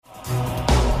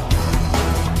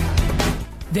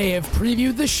They have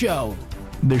previewed the show.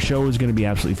 The show is going to be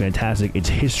absolutely fantastic. It's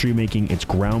history-making. It's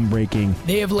groundbreaking.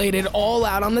 They have laid it all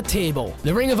out on the table.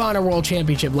 The Ring of Honor World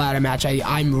Championship ladder match,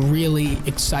 I'm really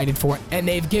excited for it, and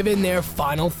they've given their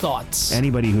final thoughts.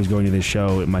 Anybody who's going to this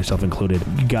show, myself included,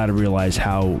 you got to realize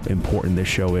how important this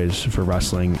show is for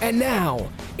wrestling. And now,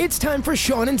 it's time for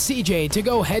Sean and CJ to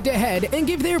go head-to-head and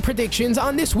give their predictions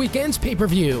on this weekend's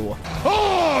pay-per-view.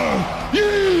 Are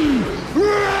you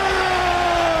ready?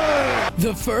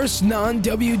 The first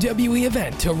non-WWE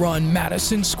event to run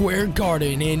Madison Square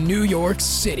Garden in New York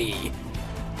City.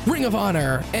 Ring of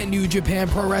Honor and New Japan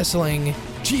Pro Wrestling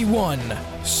G1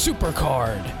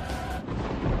 Supercard.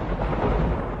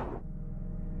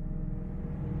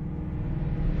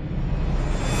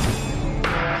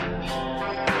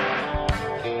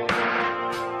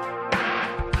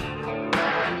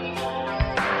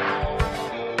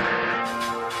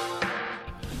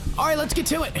 All right, let's get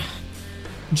to it.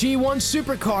 G1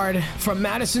 Supercard from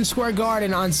Madison Square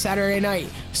Garden on Saturday night.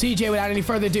 CJ, without any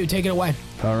further ado, take it away.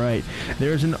 All right.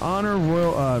 There's an Honor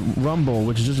Royal Rumble,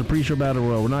 which is just a pre-show battle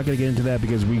royal. We're not going to get into that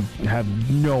because we have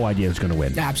no idea who's going to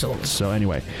win. Absolutely. So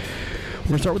anyway, we're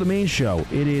going to start with the main show.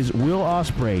 It is Will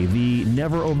Ospreay, the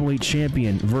never openweight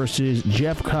champion, versus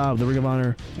Jeff Cobb, the Ring of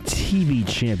Honor TV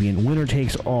champion. Winner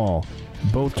takes all.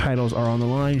 Both titles are on the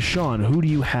line. Sean, who do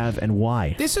you have and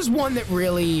why? This is one that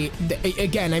really,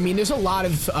 again, I mean, there's a lot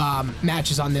of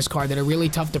matches on this card that are really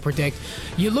tough to predict.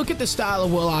 You look at the style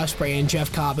of Will Ospreay and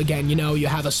Jeff Cobb, again, you know, you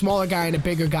have a smaller guy and a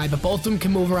bigger guy, but both of them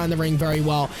can move around the ring very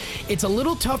well. It's a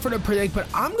little tougher to predict, but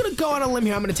I'm going to go on a limb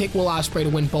here. I'm going to take Will Ospreay to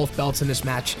win both belts in this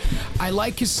match. I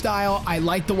like his style. I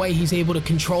like the way he's able to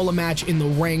control a match in the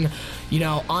ring. You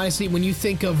know, honestly, when you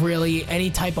think of really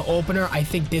any type of opener, I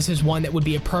think this is one that would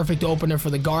be a perfect opener for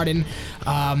the Garden.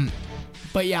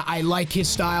 But yeah, I like his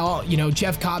style. You know,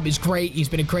 Jeff Cobb is great. He's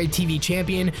been a great TV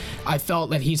champion. I felt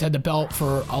that he's had the belt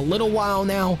for a little while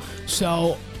now.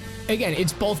 So, again,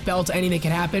 it's both belts. Anything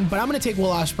can happen. But I'm going to take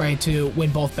Will Ospreay to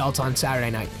win both belts on Saturday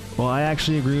night. Well, I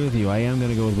actually agree with you. I am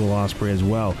going to go with Will Ospreay as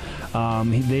well.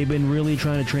 They've been really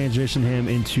trying to transition him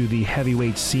into the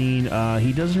heavyweight scene.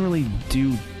 He doesn't really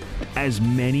do as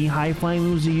many high-flying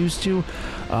moves he used to.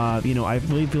 You know, I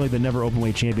really feel like the Never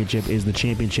Openweight Championship is the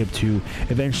championship to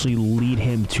eventually lead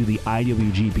him to the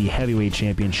IWGP Heavyweight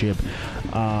Championship,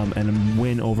 and a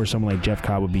win over someone like Jeff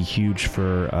Cobb would be huge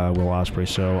for Will Ospreay,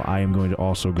 so I am going to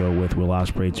also go with Will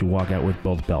Ospreay to walk out with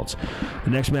both belts.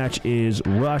 The next match is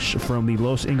Rush from the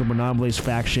Los Ingobernables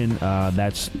faction.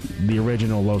 That's the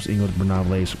original Los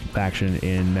Ingobernables faction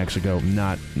in Mexico,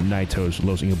 not Naito's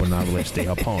Los Ingobernables de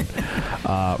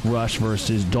Japón. Rush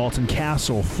versus Dalton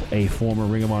Castle, a former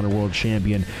Ring of Honor World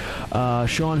Champion.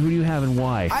 Sean, who do you have and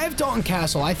why? I have Dalton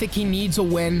Castle. I think he needs a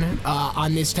win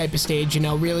on this type of stage. You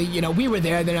know, really, you know, we were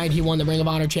there the night he won the Ring of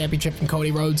Honor Championship from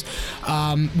Cody Rhodes.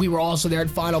 We were also there at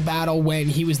Final Battle when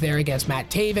he was there against Matt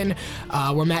Taven,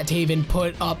 where Matt Taven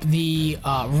put up the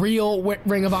real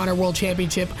Ring of Honor World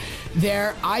Championship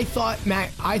there. I thought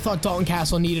Dalton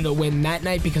Castle needed a win that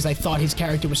night because I thought his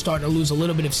character was starting to lose a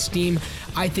little bit of steam.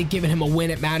 I think giving him a win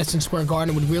at Madison Square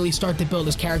Garden would really start to build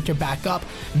his character back up,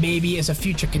 maybe as a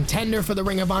future contender for the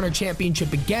Ring of Honor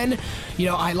Championship again. You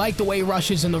know, I like the way Rush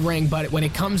is in the ring, but when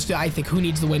it comes to, I think, who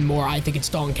needs to win more, I think it's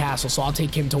Dalton Castle, so I'll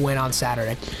take him to win on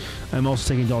Saturday. I'm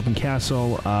also taking Dalton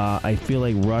Castle. I feel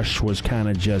like Rush was kind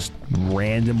of just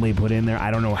randomly put in there.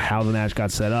 I don't know how the match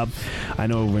got set up. I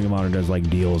know Ring of Honor does like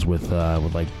deals with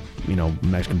like, you know,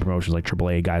 Mexican promotions like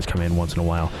AAA guys come in once in a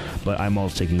while, but I'm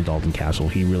also taking Dalton Castle.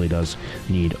 He really does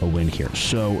need a win here.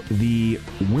 So the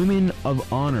Women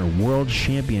of Honor World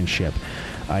Championship.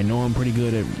 I know I'm pretty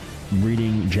good at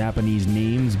reading Japanese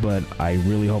names, but I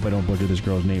really hope I don't butcher this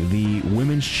girl's name. The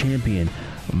women's champion,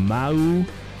 Mau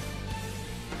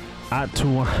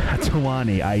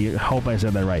Atawani. I hope I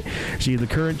said that right. She's the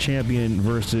current champion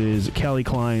versus Kelly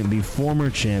Klein, the former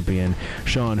champion.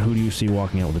 Sean, who do you see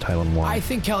walking out with the title and why? I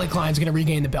think Kelly Klein's going to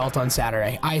regain the belt on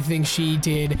Saturday. I think she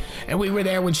did, and we were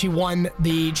there when she won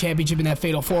the championship in that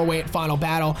Fatal 4-Way at Final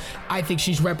Battle. I think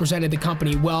she's represented the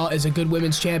company well as a good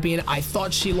women's champion. I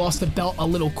thought she lost the belt a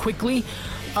little quickly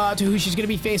to who she's going to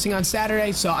be facing on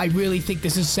Saturday, so I really think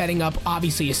this is setting up,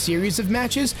 obviously, a series of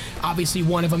matches. Obviously,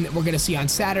 one of them that we're going to see on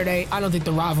Saturday. I don't think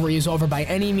the rivalry is over by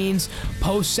any means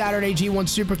post-Saturday G1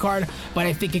 Supercard, but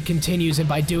I think it continues, and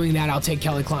by doing that, I'll take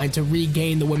Kelly Klein to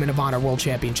regain the Women of Honor World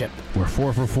Championship. We're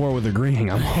 4 for 4 with agreeing.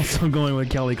 I'm also going with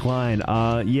Kelly Klein.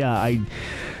 Yeah, I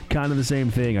kind of the same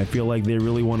thing. I feel like they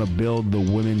really want to build the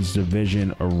women's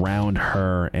division around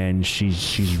her, and she's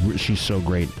so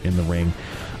great in the ring.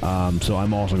 So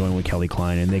I'm also going with Kelly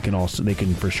Klein, and they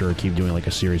can for sure keep doing like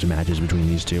a series of matches between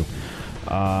these two.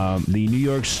 The New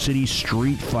York City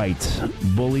Street Fight,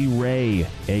 Bully Ray,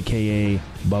 a.k.a.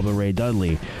 Bubba Ray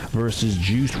Dudley, versus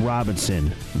Juice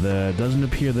Robinson. Doesn't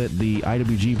appear that the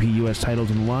IWGP US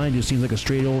title's on the line. Just seems like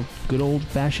a good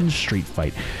old-fashioned street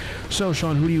fight. So,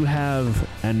 Sean, who do you have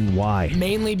and why?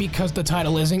 Mainly because the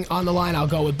title isn't on the line, I'll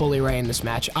go with Bully Ray in this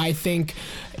match. I think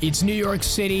it's New York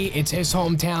City. It's his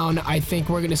hometown. I think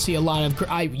we're going to see a lot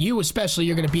of... you especially,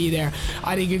 you're going to be there.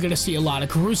 I think you're going to see a lot of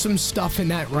gruesome stuff in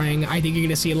that ring. I think you're going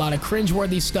to see a lot of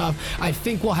cringeworthy stuff. I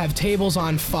think we'll have tables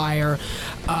on fire.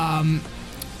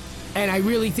 And I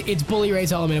really think it's Bully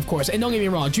Ray's element, of course. And don't get me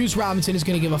wrong, Juice Robinson is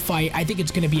going to give a fight. I think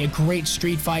it's going to be a great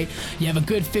street fight. You have a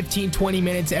good 15, 20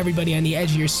 minutes, everybody on the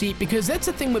edge of your seat, because that's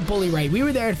the thing with Bully Ray. We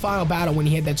were there at Final Battle when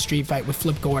he had that street fight with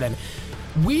Flip Gordon.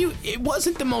 It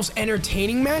wasn't the most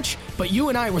entertaining match, but you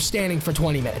and I were standing for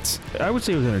 20 minutes. I would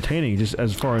say it was entertaining, just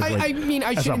as far as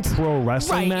as a pro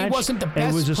wrestling match. It wasn't the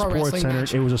best pro wrestling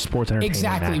match. It was a sports entertainment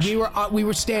match. Exactly. We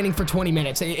were standing for 20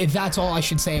 minutes. If that's all I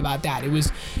should say about that. It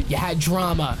was, you had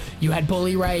drama. You had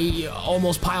Bully Ray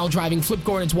almost pile driving Flip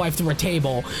Gordon's wife through a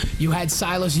table. You had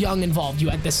Silas Young involved. You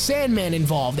had the Sandman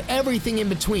involved. Everything in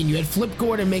between. You had Flip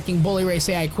Gordon making Bully Ray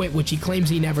say I quit, which he claims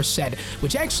he never said,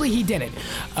 which actually he didn't.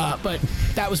 But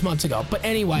that was months ago. But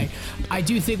anyway, I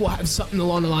do think we'll have something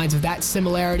along the lines of that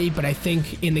similarity, but I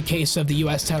think in the case of the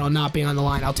U.S. title not being on the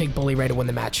line, I'll take Bully Ray to win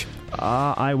the match.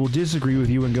 I will disagree with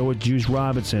you and go with Juice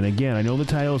Robinson. Again, I know the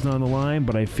title's not on the line,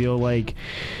 but I feel like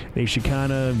they should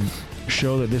kind of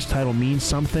show that this title means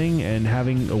something, and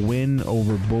having a win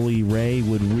over Bully Ray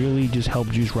would really just help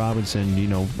Juice Robinson,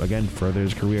 again, further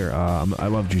his career. I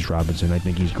love Juice Robinson. I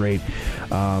think he's great.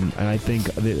 And I think,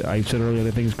 I said earlier,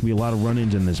 I think there's going to be a lot of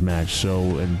run-ins in this match. So,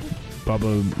 and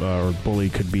Bubba or Bully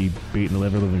could be beating the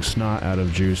living snot out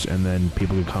of Juice, and then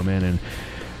people could come in and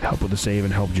help with the save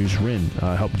and help Juice win.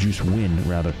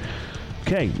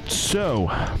 Okay,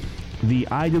 so the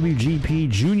IWGP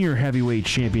Junior Heavyweight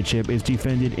Championship is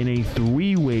defended in a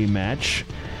three-way match.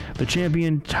 The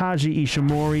champion Taji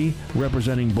Ishimori,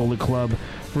 representing Bullet Club,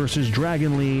 versus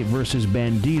Dragon Lee versus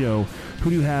Bandito. Who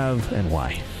do you have and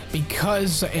why?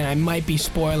 Because, and I might be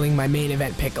spoiling my main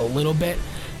event pick a little bit,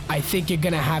 I think you're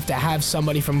going to have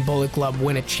somebody from Bullet Club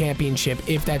win a championship.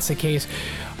 If that's the case,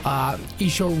 how do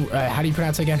you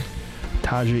pronounce it again?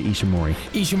 Taji Ishimori.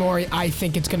 Ishimori, I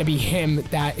think it's going to be him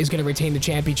that is going to retain the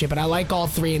championship. And I like all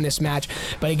three in this match.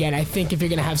 But again, I think if you're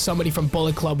going to have somebody from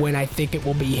Bullet Club win, I think it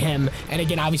will be him. And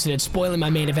again, obviously, it's spoiling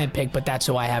my main event pick, but that's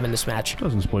who I have in this match.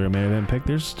 Doesn't spoil your main event pick.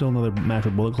 There's still another match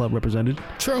with Bullet Club represented.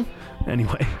 True.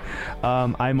 Anyway,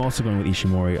 I'm also going with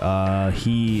Ishimori.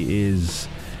 He is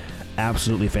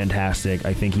absolutely fantastic.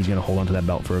 I think he's going to hold on to that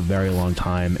belt for a very long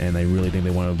time, and I really think they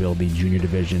want to build the junior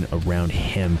division around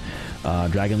him.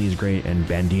 Dragon Lee is great, and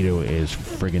Bandito is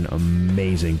friggin'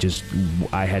 amazing.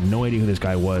 I had no idea who this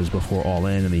guy was before All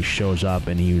In, and he shows up,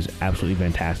 and he was absolutely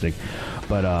fantastic.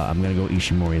 But I'm going to go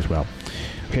Ishimori as well.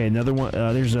 Okay, another one.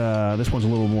 This one's a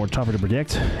little more tougher to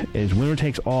predict. Is winner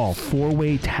takes all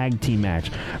 4-way tag team match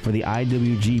for the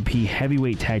IWGP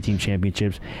Heavyweight Tag Team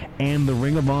Championships and the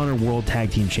Ring of Honor World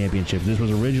Tag Team Championships. This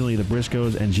was originally the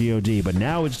Briscoes and God, but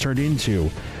now it's turned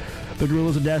into the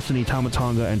Guerrillas of Destiny, Tama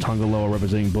Tonga, and Tonga Loa,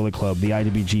 representing Bullet Club, the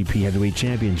IWGP Heavyweight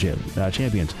champions,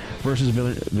 versus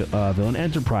Villain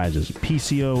Enterprises,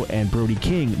 PCO, and Brody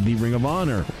King, the Ring of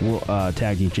Honor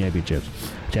Tag Team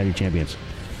Champions.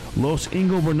 Los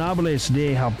Ingobernables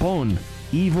de Japón,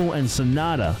 Evil and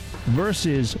Sonata,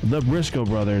 versus the Briscoe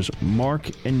brothers, Mark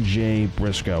and Jay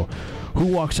Briscoe. Who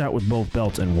walks out with both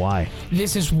belts and why?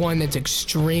 This is one that's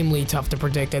extremely tough to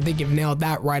predict. I think you've nailed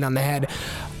that right on the head.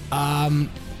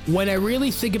 When I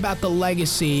really think about the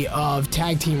legacy of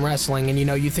tag team wrestling, and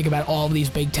you think about all of these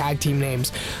big tag team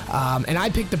names, and I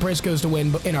picked the Briscoes to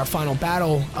win in our Final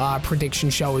Battle prediction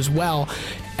show as well,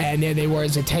 and there they were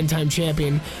as a 10-time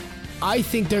champion. I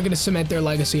think they're going to cement their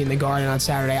legacy in the Garden on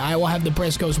Saturday. I will have the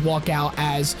Briscoes walk out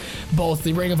as both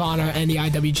the Ring of Honor and the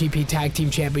IWGP Tag Team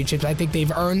Championships. I think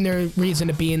they've earned their reason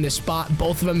to be in this spot.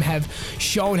 Both of them have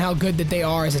shown how good that they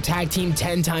are as a tag team,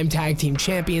 10-time tag team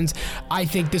champions. I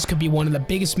think this could be one of the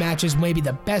biggest matches, maybe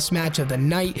the best match of the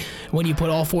night when you put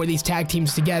all four of these tag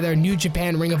teams together. New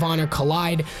Japan, Ring of Honor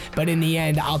collide, but in the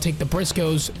end, I'll take the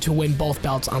Briscoes to win both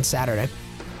belts on Saturday.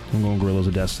 I'm going Guerrillas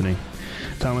of Destiny.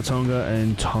 Tama Tonga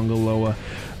and Tonga Loa.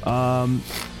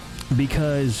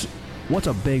 Because what's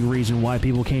a big reason why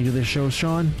people came to this show,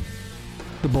 Sean?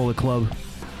 The Bullet Club.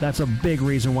 That's a big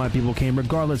reason why people came,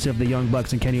 regardless if the Young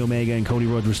Bucks and Kenny Omega and Cody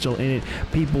Rhodes were still in it.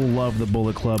 People love the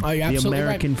Bullet Club. Oh, you're the absolutely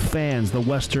American right. fans, the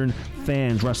Western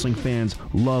fans, wrestling fans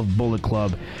love Bullet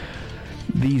Club.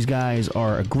 These guys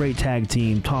are a great tag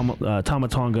team. Tama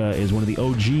Tonga is one of the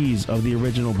OGs of the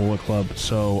original Bullet Club,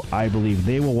 so I believe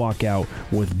they will walk out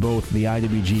with both the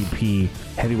IWGP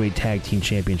Heavyweight Tag Team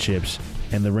Championships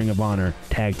and the Ring of Honor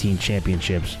Tag Team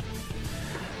Championships.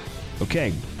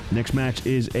 Okay, next match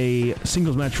is a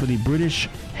singles match for the British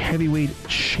Heavyweight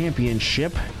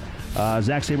Championship.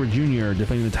 Zack Sabre Jr.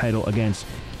 defending the title against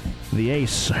the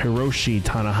ace, Hiroshi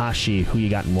Tanahashi. Who you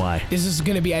got and why? This is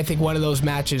going to be, I think, one of those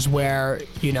matches where,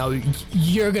 you know,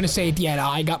 you're going to say at the end,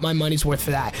 I got my money's worth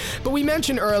for that. But we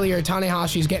mentioned earlier,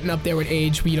 Tanahashi's getting up there with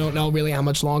age. We don't know really how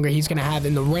much longer he's going to have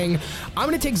in the ring. I'm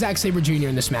going to take Zack Sabre Jr.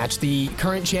 in this match. The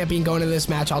current champion going into this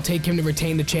match, I'll take him to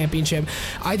retain the championship.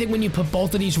 I think when you put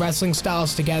both of these wrestling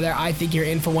styles together, I think you're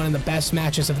in for one of the best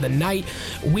matches of the night.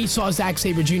 We saw Zack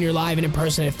Sabre Jr. live and in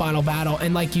person at Final Battle,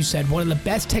 and like you said, one of the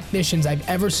best technicians I've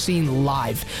ever seen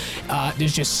live.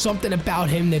 There's just something about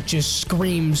him that just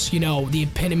screams, you know, the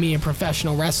epitome of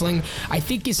professional wrestling. I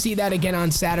think you see that again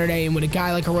on Saturday, and with a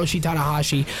guy like Hiroshi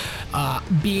Tanahashi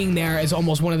being there as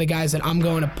almost one of the guys that I'm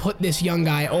going to put this young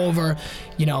guy over,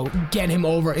 you know, get him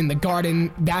over in the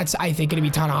Garden. That's, I think, going to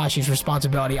be Tanahashi's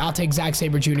responsibility. I'll take Zack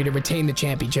Sabre Jr. to retain the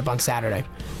championship on Saturday.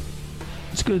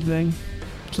 It's a good thing.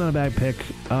 It's not a bad pick.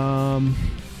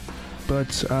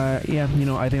 But, yeah, you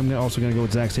know, I think I'm also going to go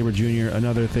with Zack Sabre Jr.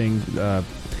 Another thing, I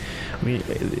mean,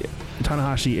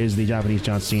 Tanahashi is the Japanese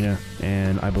John Cena,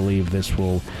 and I believe this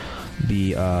will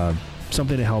be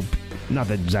something to help. Not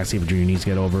that Zack Sabre Jr. needs to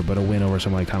get over, but a win over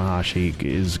someone like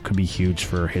Tanahashi could be huge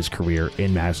for his career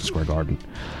in Madison Square Garden.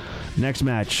 Next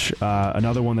match,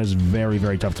 another one that's very,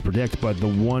 very tough to predict, but the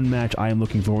one match I am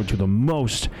looking forward to the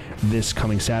most this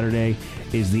coming Saturday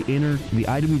is the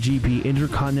IWGP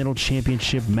Intercontinental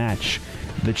Championship match.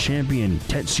 The champion,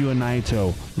 Tetsuya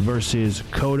Naito, versus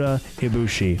Kota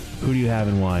Ibushi. Who do you have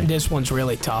and why? This one's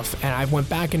really tough, and I went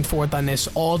back and forth on this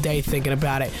all day thinking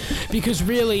about it, because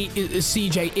really,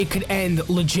 CJ, it could end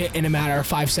legit in a matter of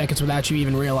 5 seconds without you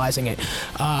even realizing it.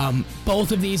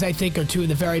 Both of these, I think, are two of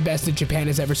the very best that Japan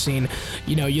has ever seen.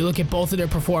 You know, you look at both of their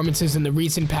performances in the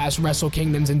recent past Wrestle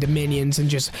Kingdoms and Dominions and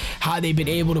just how they've been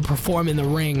able to perform in the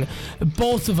ring.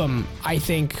 Both of them, I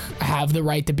think, have the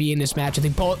right to be in this match. I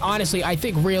think both, honestly, I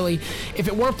think really, if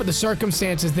it weren't for the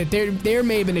circumstances, that there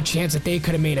may have been a chance that they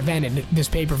could have main evented this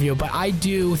pay-per-view, but I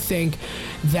do think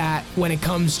that when it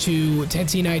comes to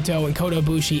Tetsuya Naito and Kota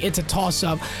Ibushi, it's a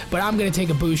toss-up, but I'm going to take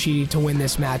Ibushi to win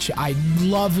this match. I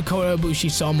love Kota Ibushi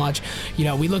so much. You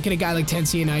know, we look at a guy like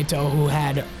Tetsuya Naito who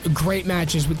had great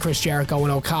matches with Chris Jericho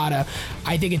and Okada.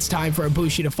 I think it's time for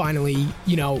Ibushi to finally,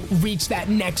 you know, reach that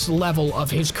next level of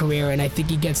his career, and I think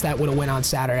he gets that with a win on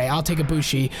Saturday. I'll take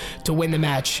Ibushi to win the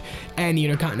match and the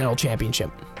Intercontinental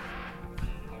Championship.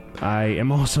 I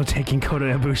am also taking Kota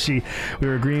Ibushi. We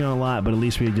were agreeing on a lot, but at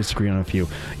least we disagree on a few.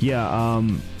 Yeah,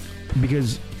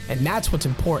 because... And that's what's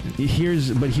important.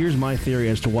 Here's my theory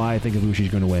as to why I think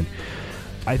Ibushi's going to win.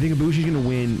 I think Ibushi's going to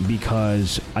win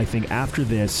because I think after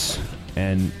this,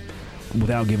 and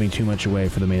without giving too much away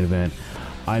for the main event,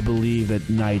 I believe that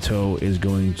Naito is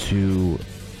going to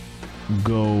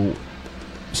go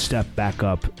step back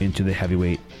up into the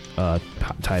heavyweight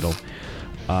title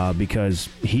because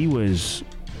he was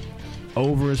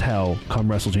over as hell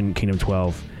come Wrestle Kingdom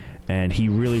 12, and he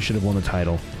really should have won the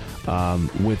title.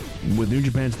 With New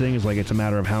Japan's thing is like it's a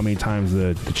matter of how many times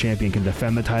the champion can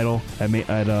defend the title at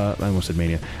I almost said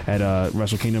Mania at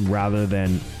Wrestle Kingdom rather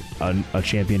than a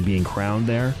champion being crowned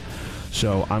there.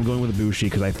 So I'm going with Ibushi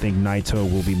because I think Naito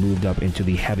will be moved up into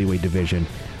the heavyweight division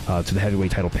to the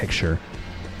heavyweight title picture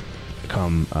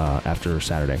come after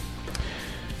Saturday.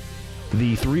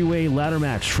 The three-way ladder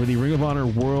match for the Ring of Honor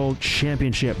World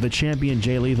Championship. The champion,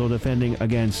 Jay Lethal, defending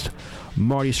against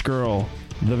Marty Scurll,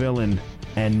 the villain,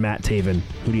 and Matt Taven.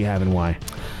 Who do you have and why?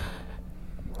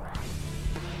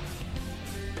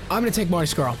 I'm going to take Marty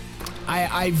Scurll.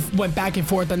 I went back and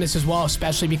forth on this as well,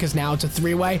 especially because now it's a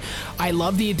three-way. I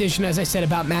love the addition, as I said,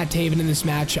 about Matt Taven in this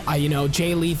match. You know,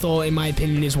 Jay Lethal, in my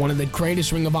opinion, is one of the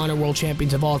greatest Ring of Honor World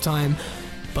Champions of all time.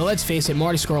 But let's face it,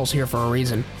 Marty Scurll's here for a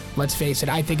reason. Let's face it,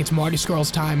 I think it's Marty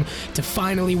Scurll's time to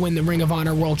finally win the Ring of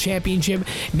Honor World Championship.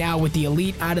 Now with the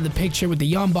Elite out of the picture with the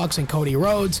Young Bucks and Cody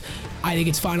Rhodes, I think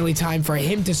it's finally time for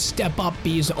him to step up,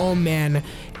 be his own man,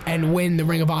 and win the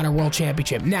Ring of Honor World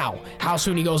Championship. Now, how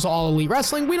soon he goes all Elite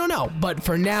Wrestling, we don't know. But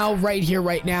for now, right here,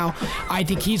 right now, I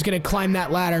think he's going to climb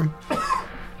that ladder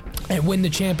and win the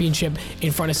championship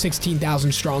in front of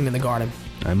 16,000 strong in the Garden.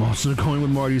 I'm also going with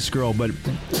Marty Scurll, but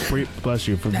bless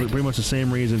you, for pretty much the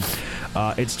same reason.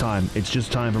 It's time. It's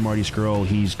just time for Marty Scurll.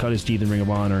 He's cut his teeth in Ring of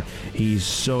Honor. He's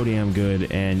so damn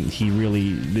good, and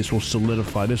this will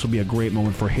solidify. This will be a great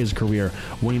moment for his career,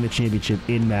 winning the championship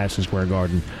in Madison Square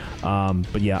Garden.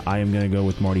 But yeah, I am going to go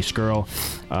with Marty Scurll.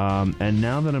 And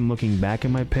now that I'm looking back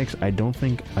at my picks, I don't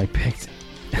think I picked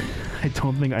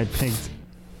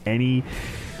any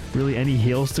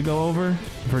heels to go over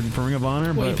for Ring of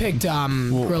Honor. Well, you picked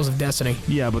Girls of Destiny.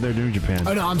 Yeah, but they're New Japan.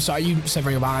 Oh no, I'm sorry. You said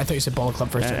Ring of Honor. I thought you said Bullet Club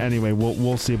first. Anyway,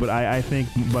 we'll see. But I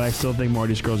still think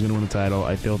Marty Scurll's going to win the title.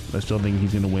 I still think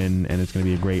he's going to win, and it's going to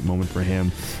be a great moment for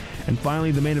him. And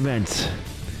finally, the main event,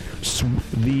 for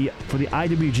the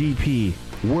IWGP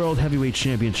World Heavyweight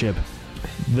Championship,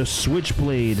 the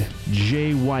Switchblade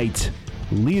Jay White,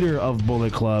 leader of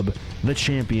Bullet Club, the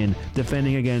champion,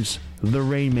 defending against the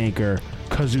Rainmaker,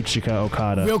 Kazuchika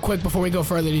Okada. Real quick before we go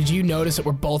further, did you notice that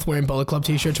we're both wearing Bullet Club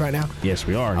t-shirts right now? Yes,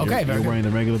 we are. Okay, you're wearing the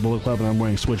regular Bullet Club, and I'm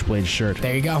wearing Switchblade shirt.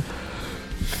 There you go.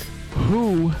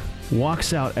 Who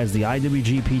walks out as the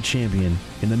IWGP champion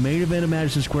in the main event of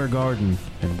Madison Square Garden,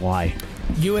 and why?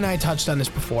 You and I touched on this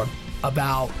before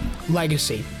about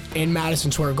legacy in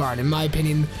Madison Square Garden. In my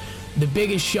opinion, the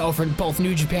biggest show for both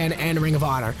New Japan and Ring of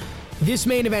Honor. This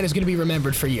main event is going to be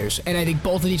remembered for years, and I think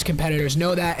both of these competitors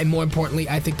know that, and more importantly,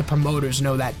 I think the promoters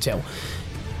know that too.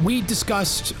 We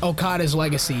discussed Okada's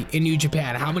legacy in New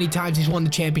Japan, how many times he's won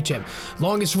the championship,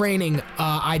 longest reigning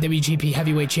IWGP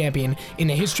heavyweight champion in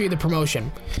the history of the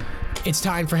promotion. It's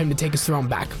time for him to take his throne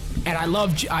back. And I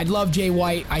love Jay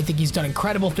White. I think he's done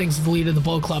incredible things as the leader of the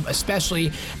Bullet Club,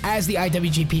 especially as the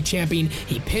IWGP champion.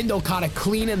 He pinned Okada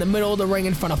clean in the middle of the ring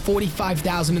in front of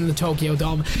 45,000 in the Tokyo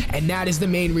Dome, and that is the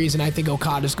main reason I think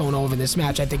Okada's going over this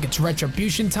match. I think it's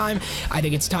retribution time. I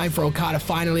think it's time for Okada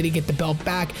finally to get the belt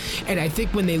back, and I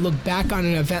think when they look back on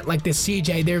an event like this,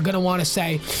 CJ, they're going to want to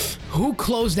say, who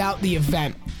closed out the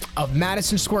event of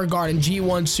Madison Square Garden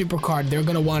G1 Supercard? They're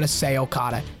going to want to say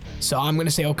Okada. So I'm going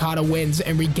to say Okada wins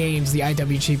and regains the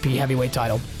IWGP heavyweight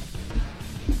title.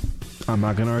 I'm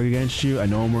not going to argue against you. I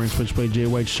know I'm wearing Switchblade Jay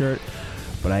White's shirt,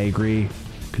 but I agree.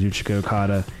 Kazuchika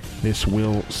Okada, this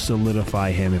will solidify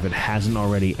him, if it hasn't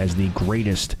already, as the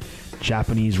greatest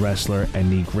Japanese wrestler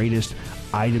and the greatest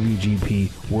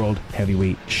IWGP World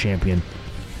Heavyweight Champion.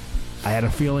 I had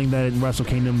a feeling that in Wrestle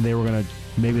Kingdom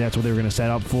maybe that's what they were going to set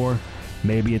up for.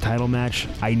 Maybe a title match.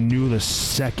 I knew the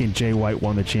second Jay White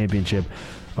won the championship,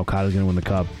 Okada's going to win the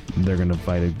cup. They're going to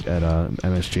fight at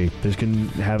MSG. This can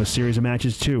have a series of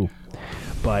matches too.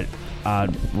 But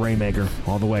Rainmaker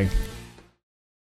all the way.